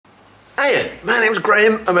Hiya, my name's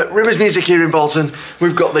Graham. I'm at Rivers Music here in Bolton.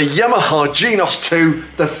 We've got the Yamaha Genos 2,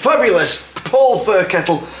 the fabulous Paul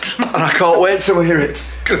Thirkettle, and I can't wait to hear it.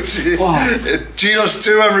 Good to hear. Genos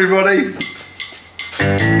 2, everybody.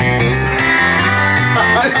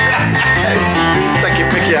 Take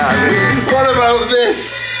your picky out of it. What about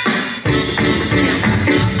this?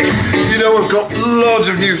 You know, we've got loads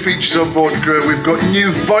of new features on board, Graham. We've got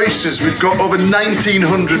new voices. We've got over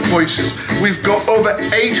 1,900 voices. We've got over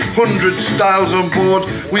 800 styles on board.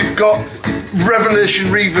 We've got Revelation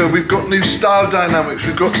Reverb. We've got new style dynamics.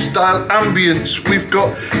 We've got style ambience. We've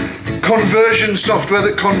got conversion software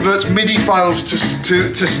that converts MIDI files to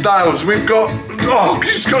styles. We've got,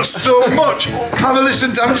 it's got so much. Have a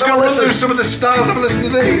listen to, I'm just going to listen to some of the styles. Have a listen to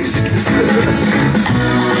these.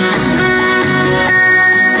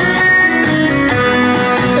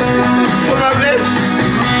 What about this?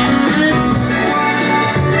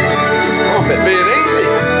 Oh, bit being easy.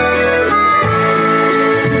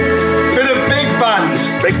 Bit of big band.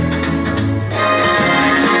 Big.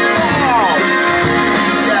 Oh.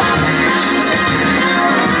 Yeah.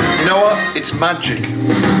 You know what? It's magic.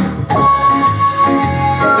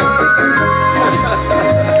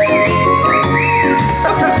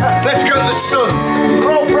 Let's go to the sun.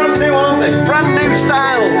 They're all brand new, aren't they? Brand new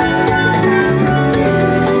style.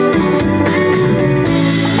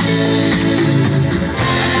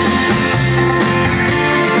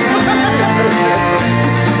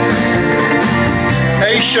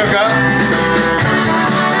 Hey, sugar.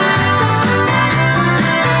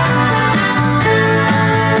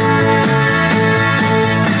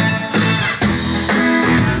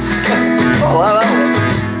 Oh, wow, that one.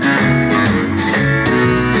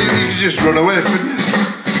 You could just run away, couldn't you?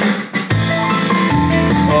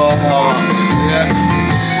 Oh, yeah.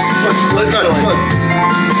 Look.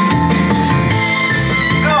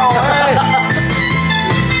 No way.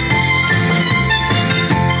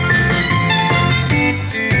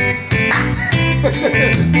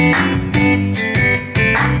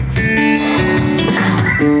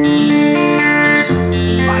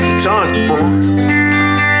 My guitar's boring.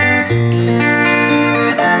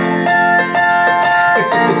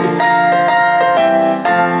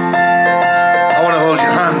 I want to hold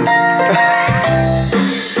your hand.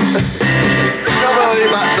 I'm gonna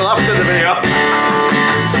leave that till after the video.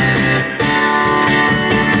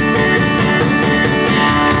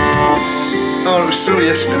 Oh, it was so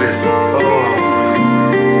yesterday. Oh.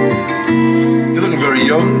 You're looking very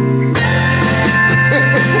young.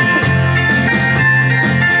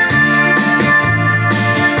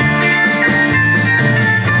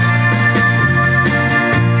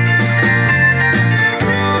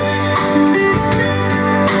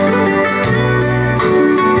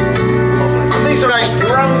 These are nice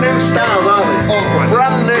brand new styles, aren't they? Oh, right.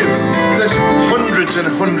 Brand new. There's hundreds and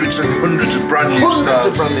hundreds and hundreds of brand new Hundreds styles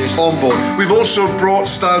of brand new on board. We've also brought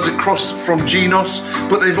styles across from Genos,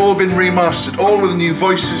 but they've all been remastered, all with new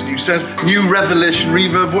voices, new sounds, new Revelation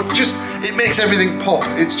Reverb. What just, it makes everything pop.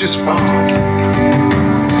 It's just fantastic.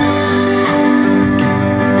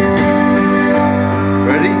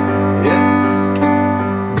 Ready? Yeah.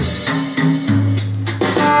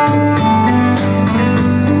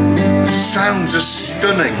 Sounds are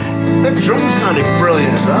stunning. The drums sounded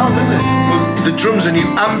brilliant as well, didn't they? Well, the drums are new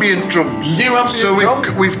ambient drums. New ambient so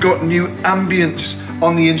drum? we've got new ambience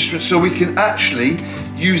on the instrument, so we can actually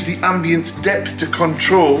use the ambience depth to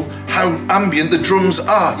control how ambient the drums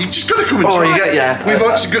are. You just got to come and try. You get, yeah. We've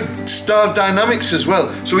actually got style dynamics as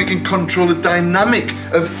well, so we can control the dynamic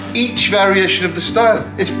of each variation of the style.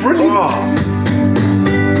 It's brilliant. Oh.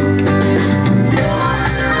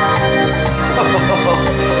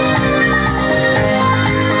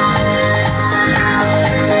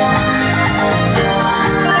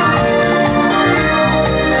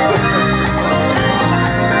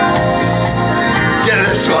 Get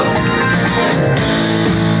this one.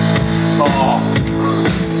 Oh.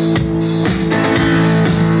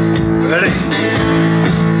 Ready?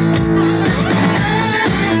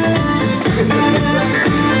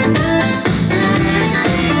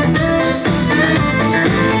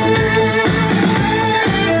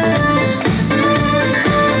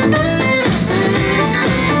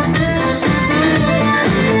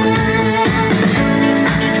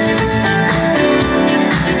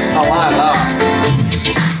 I like that.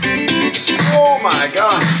 Oh my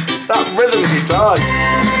god, that rhythm guitar.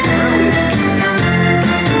 Brilliant.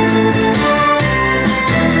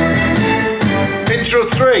 Intro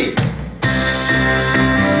 3.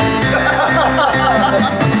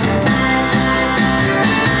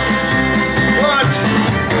 What?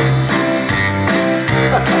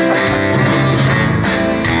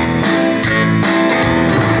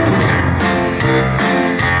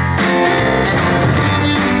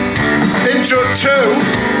 Banjo 2.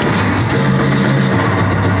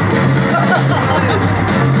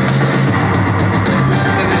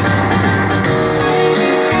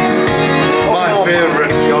 My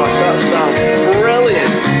favourite. Gosh, that sounds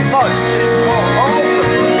brilliant. Oh,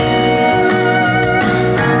 awesome.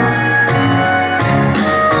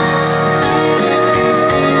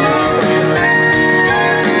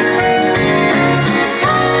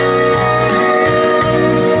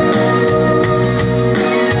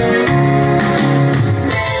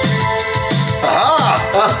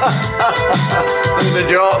 There's a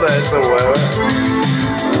joke there somewhere.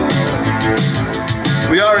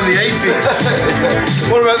 We are in the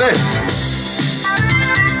 80s. What about this?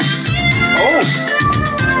 Oh!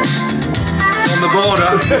 On the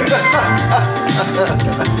border.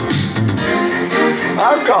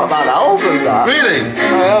 I've got that album, that. Really? I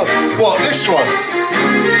have. What, this one?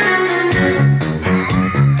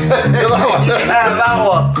 That one? Yeah, that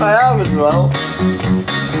one. I have as well.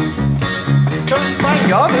 Thank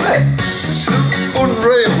God, isn't it?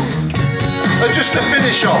 Unreal. Just to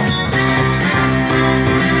finish off.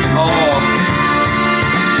 Oh.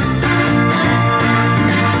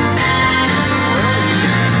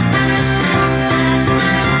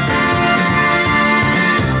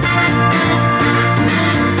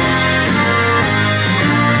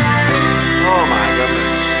 Oh my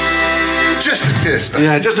goodness. Just a taster.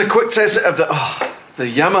 Yeah, just a quick taste of the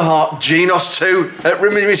Yamaha Genos 2 at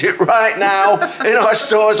Rimmage Music right now in our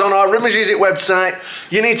stores on our Rimmage Music website.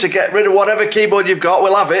 You need to get rid of whatever keyboard you've got.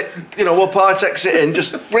 We'll have it. You know, we'll Partex it in.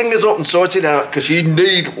 Just bring us up and sort it out because you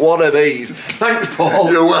need one of these. Thanks, Paul.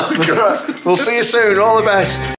 You're welcome. We'll see you soon. All the best.